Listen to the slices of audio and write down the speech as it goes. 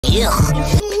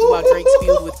While Drake's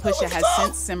feud with Pusha has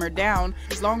since simmered down,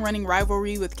 his long-running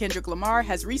rivalry with Kendrick Lamar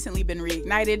has recently been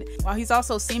reignited, while he's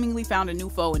also seemingly found a new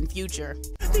foe in Future.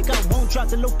 Think I won't drop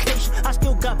the location, I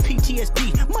still got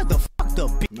PTSD, motherfuck the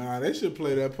bitch. Nah, they should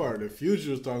play that part that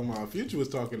Future was talking about. Future was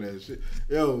talking that shit.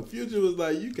 Yo, Future was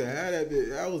like, you can have that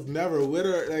bitch. I was never with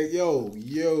her. Like, yo.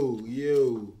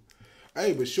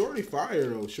 Hey, but Shorty fire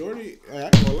though. Shorty, I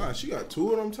ain't gonna lie, she got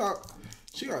two of them top.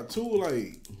 She got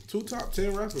two top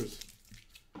 10 rappers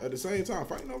at the same time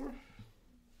fighting over.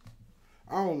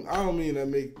 I don't mean that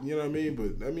make, you know what I mean,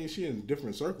 but I mean she in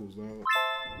different circles though.